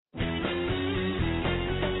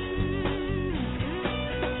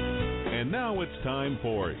Now it's time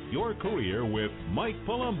for Your Career with Mike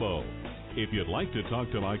Palumbo. If you'd like to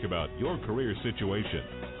talk to Mike about your career situation,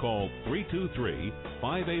 call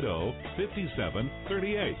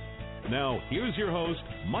 323-580-5738. Now, here's your host,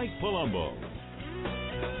 Mike Palumbo.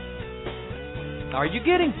 Are you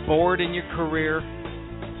getting bored in your career?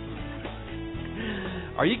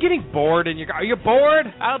 Are you getting bored in your... Are you bored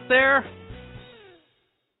out there?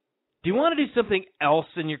 Do you want to do something else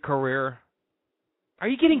in your career? Are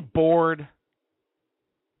you getting bored?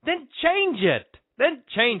 Then change it.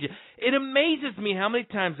 It amazes me how many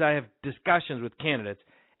times I have discussions with candidates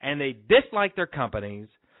and they dislike their companies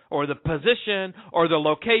or the position or the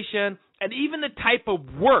location and even the type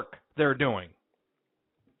of work they're doing.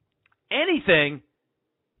 Anything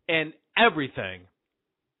and everything.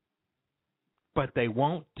 But they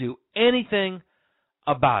won't do anything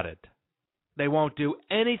about it. They won't do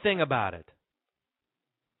anything about it.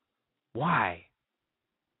 Why?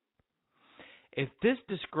 If this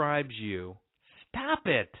describes you, stop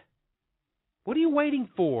it. What are you waiting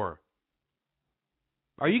for?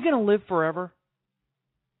 Are you going to live forever?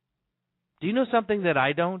 Do you know something that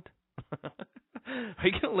I don't? Are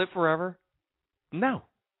you going to live forever? No,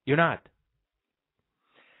 you're not.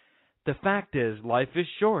 The fact is, life is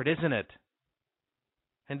short, isn't it?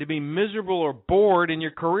 And to be miserable or bored in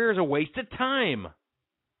your career is a waste of time.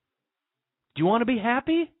 Do you want to be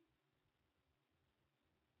happy?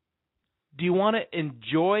 Do you want to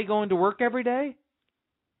enjoy going to work every day?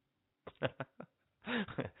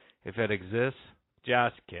 If it exists,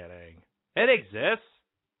 just kidding. It exists.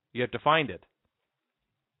 You have to find it.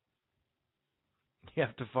 You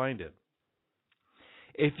have to find it.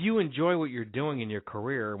 If you enjoy what you're doing in your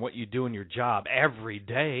career and what you do in your job every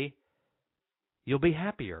day, you'll be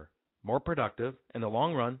happier, more productive. In the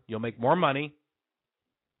long run, you'll make more money.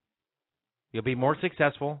 You'll be more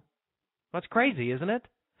successful. That's crazy, isn't it?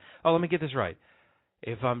 Oh, let me get this right.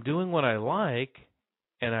 If I'm doing what I like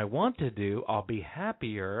and I want to do, I'll be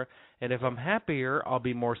happier. And if I'm happier, I'll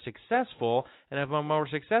be more successful. And if I'm more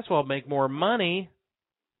successful, I'll make more money.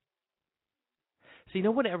 See,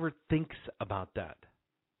 no one ever thinks about that.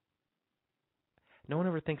 No one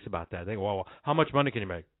ever thinks about that. They go, well, how much money can you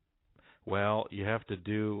make? Well, you have to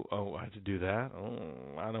do, I have to do that? Oh,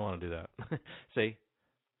 I don't want to do that. See?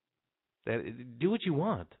 Do what you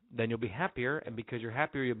want. Then you'll be happier, and because you're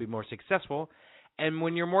happier, you'll be more successful. And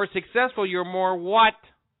when you're more successful, you're more what?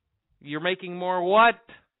 You're making more what?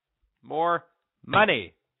 More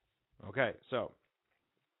money. Okay, so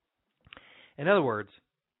in other words,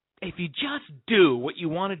 if you just do what you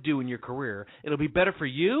want to do in your career, it'll be better for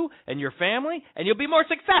you and your family, and you'll be more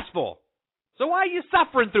successful. So why are you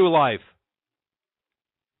suffering through life?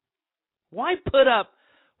 Why put up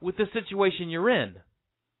with the situation you're in?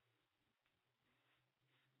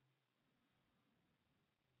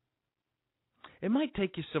 It might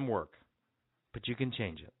take you some work, but you can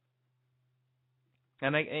change it.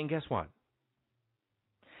 And guess what?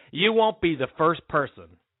 You won't be the first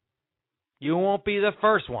person. You won't be the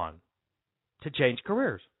first one to change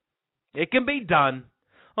careers. It can be done.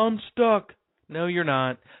 I'm stuck. No, you're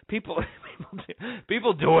not. People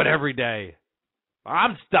do it every day.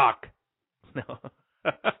 I'm stuck. No.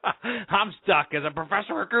 I'm stuck as a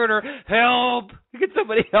professional recruiter. Help! Can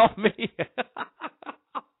somebody help me?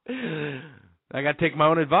 I got to take my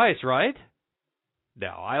own advice, right? No,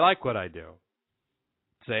 I like what I do.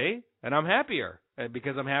 See? And I'm happier. And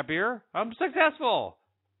because I'm happier, I'm successful.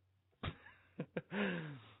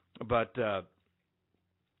 But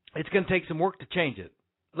it's going to take some work to change it.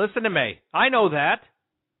 Listen to me. I know that.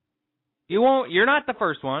 You're not the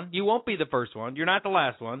first one. You won't be the first one. You're not the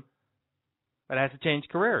last one. That has to change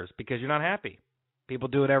careers because you're not happy. People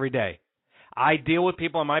do it every day. I deal with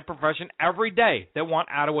people in my profession every day that want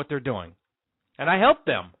out of what they're doing. And I help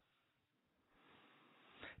them.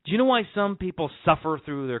 Do you know why some people suffer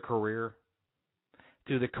through their career?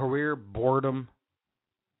 Through the career boredom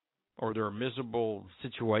or their miserable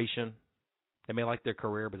situation. They may like their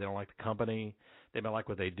career, but they don't like the company. They may like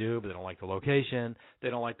what they do, but they don't like the location. They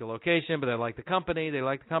don't like the location, but they like the company. They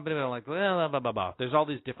like the company, but they don't like blah, blah, blah, blah. There's all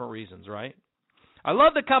these different reasons, right? I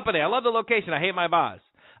love the company. I love the location. I hate my boss.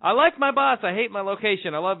 I like my boss. I hate my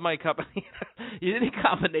location. I love my company. Any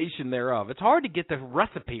combination thereof. It's hard to get the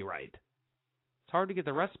recipe right. It's hard to get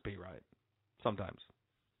the recipe right sometimes.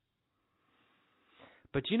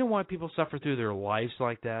 But you know why people suffer through their lives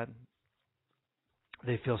like that?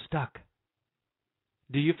 They feel stuck.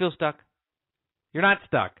 Do you feel stuck? You're not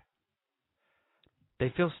stuck. They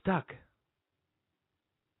feel stuck.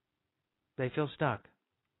 They feel stuck.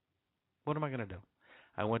 What am I going to do?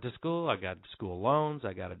 I went to school. I got school loans.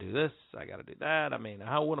 I got to do this. I got to do that. I mean,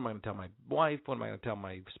 what am I going to tell my wife? What am I going to tell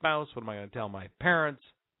my spouse? What am I going to tell my parents?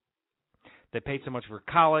 They paid so much for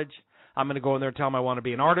college. I'm going to go in there and tell them I want to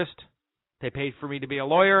be an artist. They paid for me to be a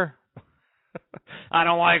lawyer. I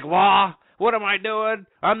don't like law. What am I doing?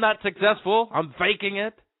 I'm not successful. I'm faking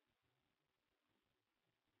it.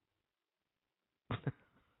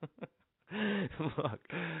 Look,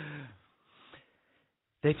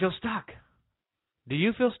 they feel stuck. Do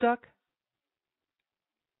you feel stuck?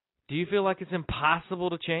 Do you feel like it's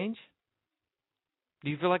impossible to change?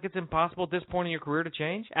 Do you feel like it's impossible at this point in your career to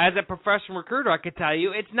change? As a professional recruiter, I can tell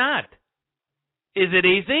you it's not. Is it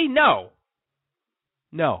easy? No.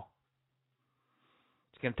 No.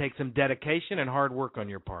 It's going to take some dedication and hard work on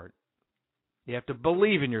your part. You have to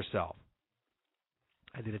believe in yourself.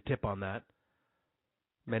 I did a tip on that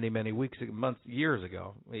many weeks, months, years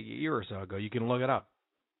ago, a year or so ago. You can look it up.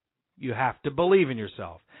 You have to believe in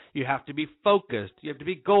yourself. You have to be focused. You have to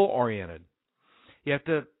be goal-oriented. You have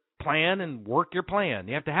to plan and work your plan.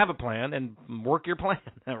 You have to have a plan and work your plan,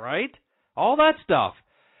 right? All that stuff.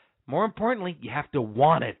 More importantly, you have to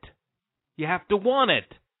want it. You have to want it.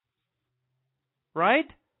 Right?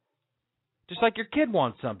 Just like your kid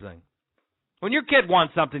wants something. When your kid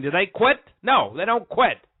wants something, do they quit? No, they don't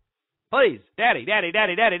quit. Please, daddy, can I.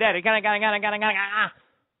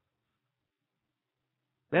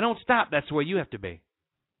 They don't stop. That's the way you have to be.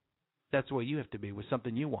 That's the way you have to be with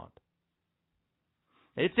something you want.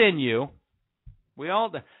 It's in you. We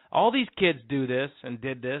all these kids do this and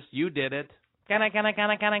did this. You did it. Can I, please.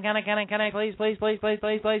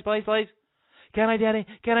 Can I, daddy?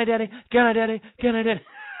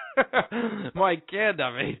 My kid,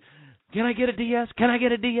 I mean, can I get a DS? Can I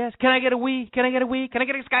get a DS? Can I get a Wii? Can I get a Wii? Can I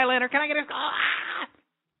get a Skylander? Can I get a...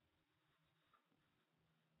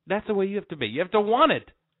 That's the way you have to be. You have to want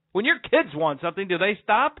it. When your kids want something, do they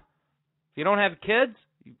stop? If you don't have kids,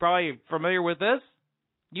 you're probably familiar with this.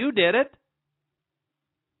 You did it.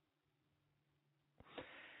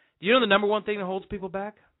 You know the number one thing that holds people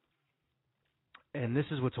back? And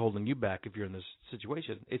this is what's holding you back if you're in this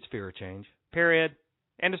situation. It's fear of change. Period.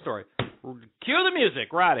 End of story. Cue the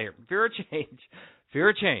music. We're out of here. Fear of change. Fear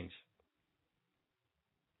of change.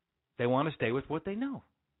 They want to stay with what they know.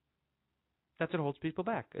 That's what holds people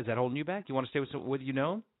back. Is that holding you back? You want to stay with what you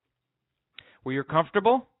know? Where you're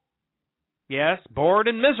comfortable? Yes, bored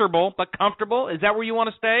and miserable, but comfortable. Is that where you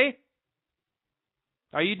want to stay?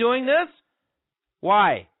 Are you doing this?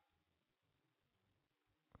 Why?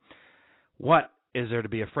 What is there to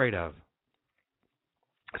be afraid of?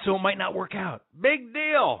 So it might not work out. Big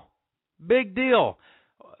deal. Big deal.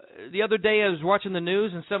 The other day I was watching the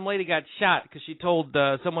news and some lady got shot because she told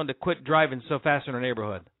someone to quit driving so fast in her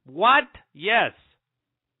neighborhood. What? Yes.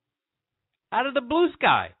 Out of the blue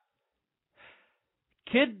sky.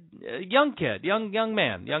 Young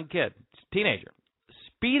man, teenager,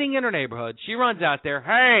 speeding in her neighborhood. She runs out there.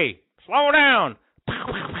 Hey, slow down. Pow,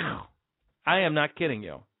 pow, pow. I am not kidding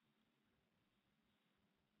you.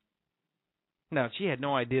 Now, she had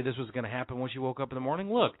no idea this was going to happen when she woke up in the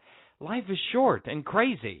morning. Look, life is short and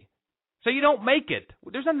crazy. So you don't make it.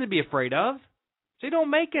 There's nothing to be afraid of. So you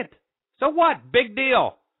don't make it. So what? Big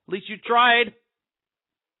deal. At least you tried.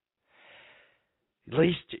 At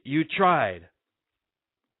least you tried.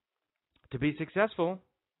 To be successful,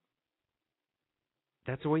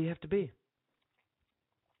 that's the way you have to be.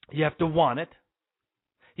 You have to want it.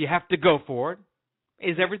 You have to go for it.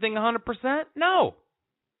 Is everything 100%? No.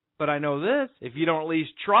 But I know this. If you don't at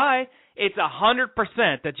least try, it's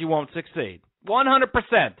 100% that you won't succeed.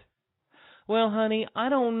 100%. Well, honey, I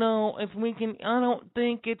don't know if we can. I don't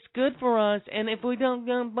think it's good for us. And if we don't,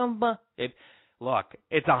 look,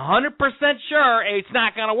 it's 100% sure it's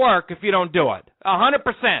not going to work if you don't do it.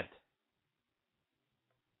 100%.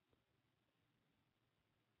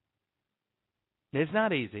 It's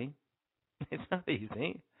not easy. It's not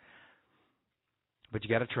easy. But you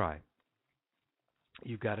got to try.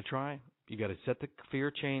 You've got to try. You got to set the fear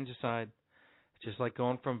of change aside. It's just like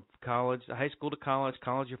going from high school to college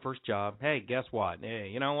your first job. Hey, guess what? Hey,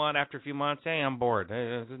 you know what? After a few months, hey, I'm bored.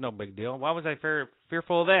 Hey, this is no big deal. Why was I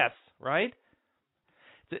fearful of this, right?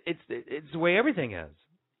 It's the way everything is.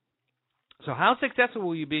 So how successful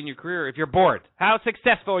will you be in your career if you're bored? How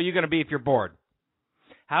successful are you going to be if you're bored?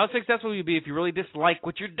 How successful will you be if you really dislike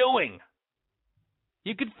what you're doing?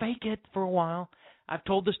 You could fake it for a while. I've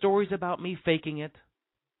told the stories about me faking it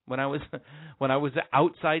when I was an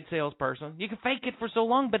outside salesperson. You can fake it for so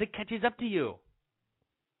long, but it catches up to you.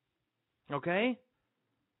 Okay?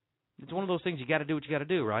 It's one of those things you got to do what you got to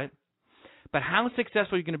do, right? But how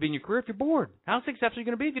successful are you going to be in your career if you're bored? How successful are you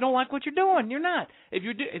going to be if you don't like what you're doing? You're not. If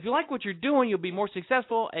you like what you're doing, you'll be more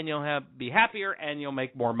successful, and you'll be happier, and you'll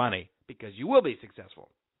make more money because you will be successful.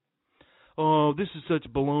 Oh, this is such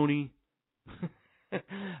baloney.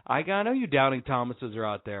 I know you doubting Thomases are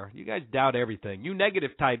out there. You guys doubt everything. You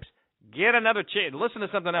negative types, get another chance. Listen to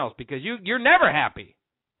something else because you're never happy.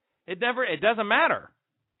 It doesn't matter.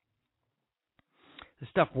 This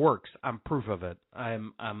stuff works. I'm proof of it.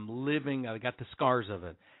 I'm living. I got the scars of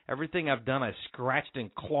it. Everything I've done, I scratched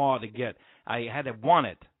and clawed to get. I had to want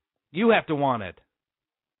it. You have to want it.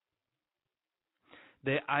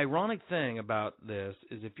 The ironic thing about this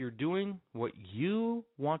is if you're doing what you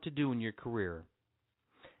want to do in your career,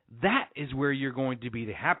 that is where you're going to be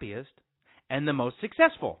the happiest and the most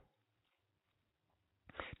successful.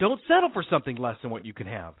 Don't settle for something less than what you can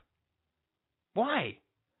have. Why?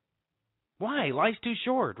 Why? Life's too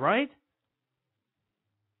short, right?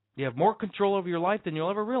 You have more control over your life than you'll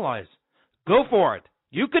ever realize. Go for it.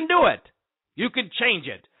 You can do it. You can change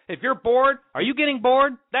it. If you're bored, are you getting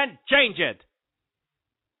bored? Then change it.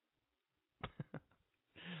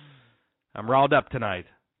 I'm riled up tonight.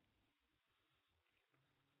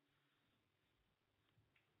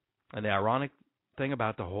 And the ironic thing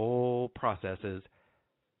about the whole process is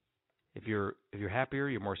if you're happier,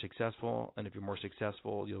 you're more successful, and if you're more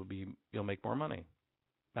successful, you'll make more money.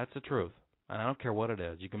 That's the truth. And I don't care what it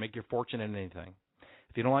is. You can make your fortune in anything.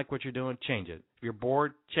 If you don't like what you're doing, change it. If you're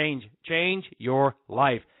bored, change your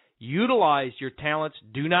life. Utilize your talents.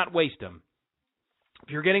 Do not waste them.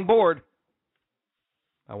 If you're getting bored,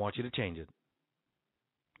 I want you to change it.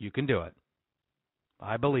 You can do it.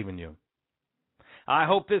 I believe in you. I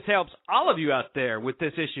hope this helps all of you out there with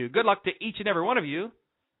this issue. Good luck to each and every one of you.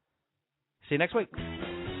 See you next week.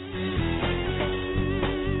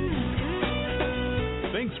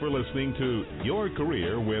 Thanks for listening to Your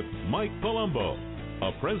Career with Mike Palumbo,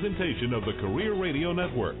 a presentation of the Career Radio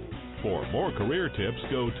Network. For more career tips,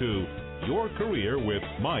 go to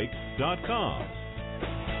yourcareerwithmike.com.